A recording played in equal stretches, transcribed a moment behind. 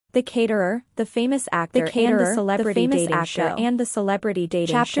The Caterer, the famous actor, and the celebrity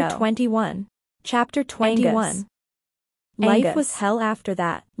dating show. Chapter 21. Chapter 21. Angus. Life was hell after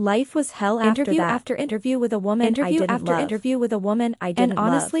that. Life was hell after that. Interview after interview with a woman I didn't love. Interview with a woman I didn't And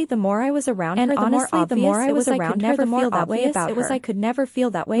honestly, love. the more I was around And her, the more honestly, the more obvious I it was was I around could her, never the more feel that way obvious about it was her. I could never feel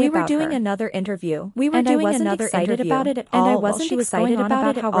that way We about were doing her. another interview. We were and I doing wasn't another excited interview. about it at And all. I while wasn't she was excited going on about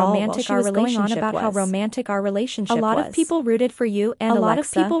about it how at all. romantic She our was going on relationship about how was. romantic our relationship A lot was. of people rooted for you, and A lot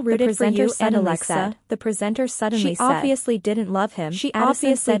Alexa, of people rooted the for you, presenter and suddenly Alexa, said. the presenter suddenly She said. obviously didn't love him. She Addison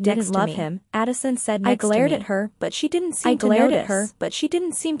obviously said didn't next to love me. him. Addison said next I glared to me. at her, but she didn't seem I to glared notice. at her, but she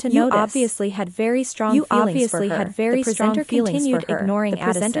didn't seem to You notice. obviously had very strong You feelings obviously for her. had very The strong presenter feelings continued for her. ignoring The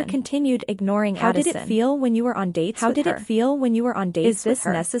presenter Addison. continued ignoring How Addison. did it feel when you were on dates How with did her? it feel when you were on dates Is with this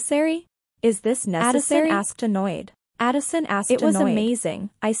her? necessary? Is this necessary? Addison asked annoyed. Addison asked It was annoyed. amazing.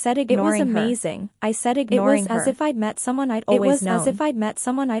 I said It was ignoring her. amazing. I said ignoring her. It was as if I'd met someone I'd It always was known. as if I'd met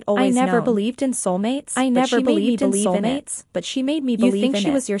someone I'd always I never known. believed in soulmates. I but never she made me believed in believe in it. soulmates, but she made me You believe think in she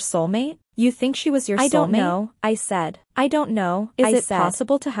it. was your soulmate? You think she was your soulmate? I don't know, I said. I don't know. I Is it said.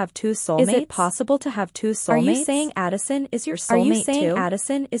 possible to have two soulmates? Is it possible to have two soulmates? Are you saying Addison is your soulmate Are you saying too?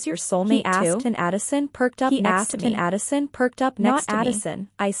 Addison is your He soulmate asked, too? and Addison perked up He next asked, to me. and Addison perked up Not next to me. Addison,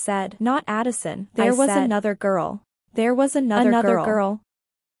 I said. Not Addison. I There was said. another girl. There was another girl.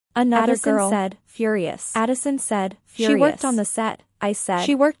 Another Addison girl. said, furious. Addison said, She worked furious. on the set. I said.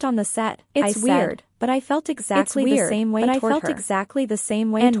 She worked on the set. It's I said, weird, but I felt exactly the same way but I toward felt her. exactly the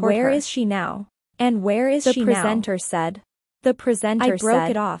same way And toward where her. is she now? And where is The she presenter now? said. The presenter I broke said.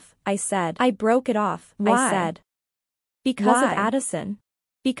 it off. I said. I broke it off. Why? I said. Because of Why? Addison.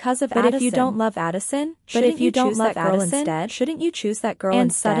 Because of But Addison. if you don't love Addison, But if you don't choose love that girl Addison, instead, shouldn't you choose that girl And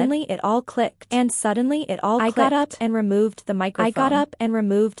instead? suddenly it all clicked. And suddenly it all I clicked. got up and removed the microphone. I got up and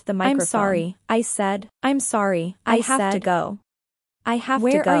removed the microphone. I'm sorry. I said. I'm sorry. I have to said. go. I have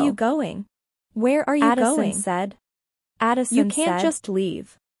Where to go. are you going? Where are you Addison going? said. Addison You can't said. just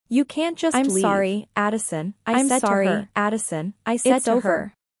leave. You can't just I'm leave. sorry, Addison. I'm said sorry, to her. Addison. I said It's to over.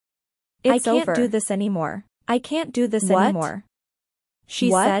 her. It's I can't over. do this anymore. I can't do this What? anymore. She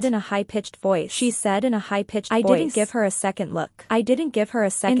What? said in a high-pitched voice. She said in a high-pitched voice. I didn't give her a second look. I didn't give her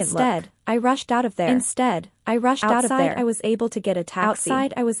a second look. Instead, I rushed out of there. Instead, I rushed out of there. I was able to get a taxi.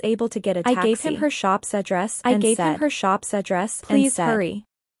 Outside, I was able to get a taxi. I gave him her shop's address I and gave said, him her shop's address Please and said, hurry.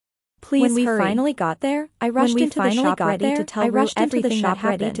 Please When we hurry. finally got there, I rushed When we into the finally shop got ready there, to tell I Rue rushed into the everything shop that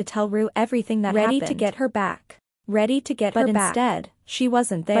ready happened. to tell Rue everything that ready happened. to get her back. Ready to get But her back. instead, she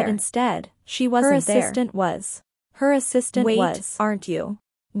wasn't there. But instead, she her wasn't there. assistant was. Her assistant Wait, was. aren't you?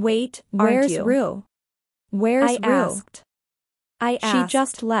 Wait, Aren't where's you? Rue? Where's I Rue? asked. I asked. She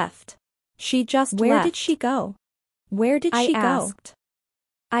just left. She just Where left. did she go? Where did I she go? asked.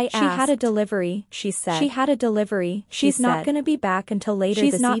 I She had a asked. delivery, she said. She had a delivery. She's She not said. going to be back until later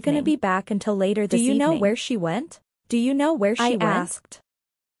She's this not evening. going to be back until later Do this you know evening. where she went? Do you know where she I went? asked.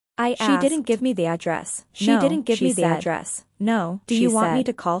 I She asked. didn't give me the address. She No, didn't give she me the said. address. No, Do she you want me said.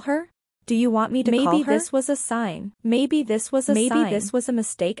 to call her? Do you want me to call Maybe her? this was a sign. Maybe this was a Maybe sign. this was a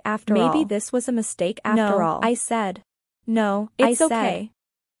mistake after all. Maybe this was a mistake after No, all. I said. No, It's I said. okay.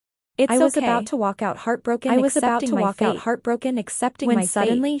 It's I was okay. about to walk out heartbroken. I was about accepting to my walk out fate. heartbroken, accepting When my fate.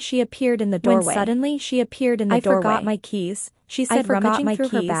 suddenly she appeared in the doorway. When suddenly she appeared in the I doorway. forgot my keys. She I said forgot rummaging my through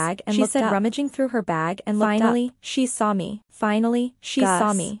her keys. bag and She looked said up. rummaging through her bag and looked Finally, up. she saw me. Finally, she Gus.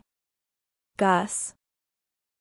 saw me. Gus.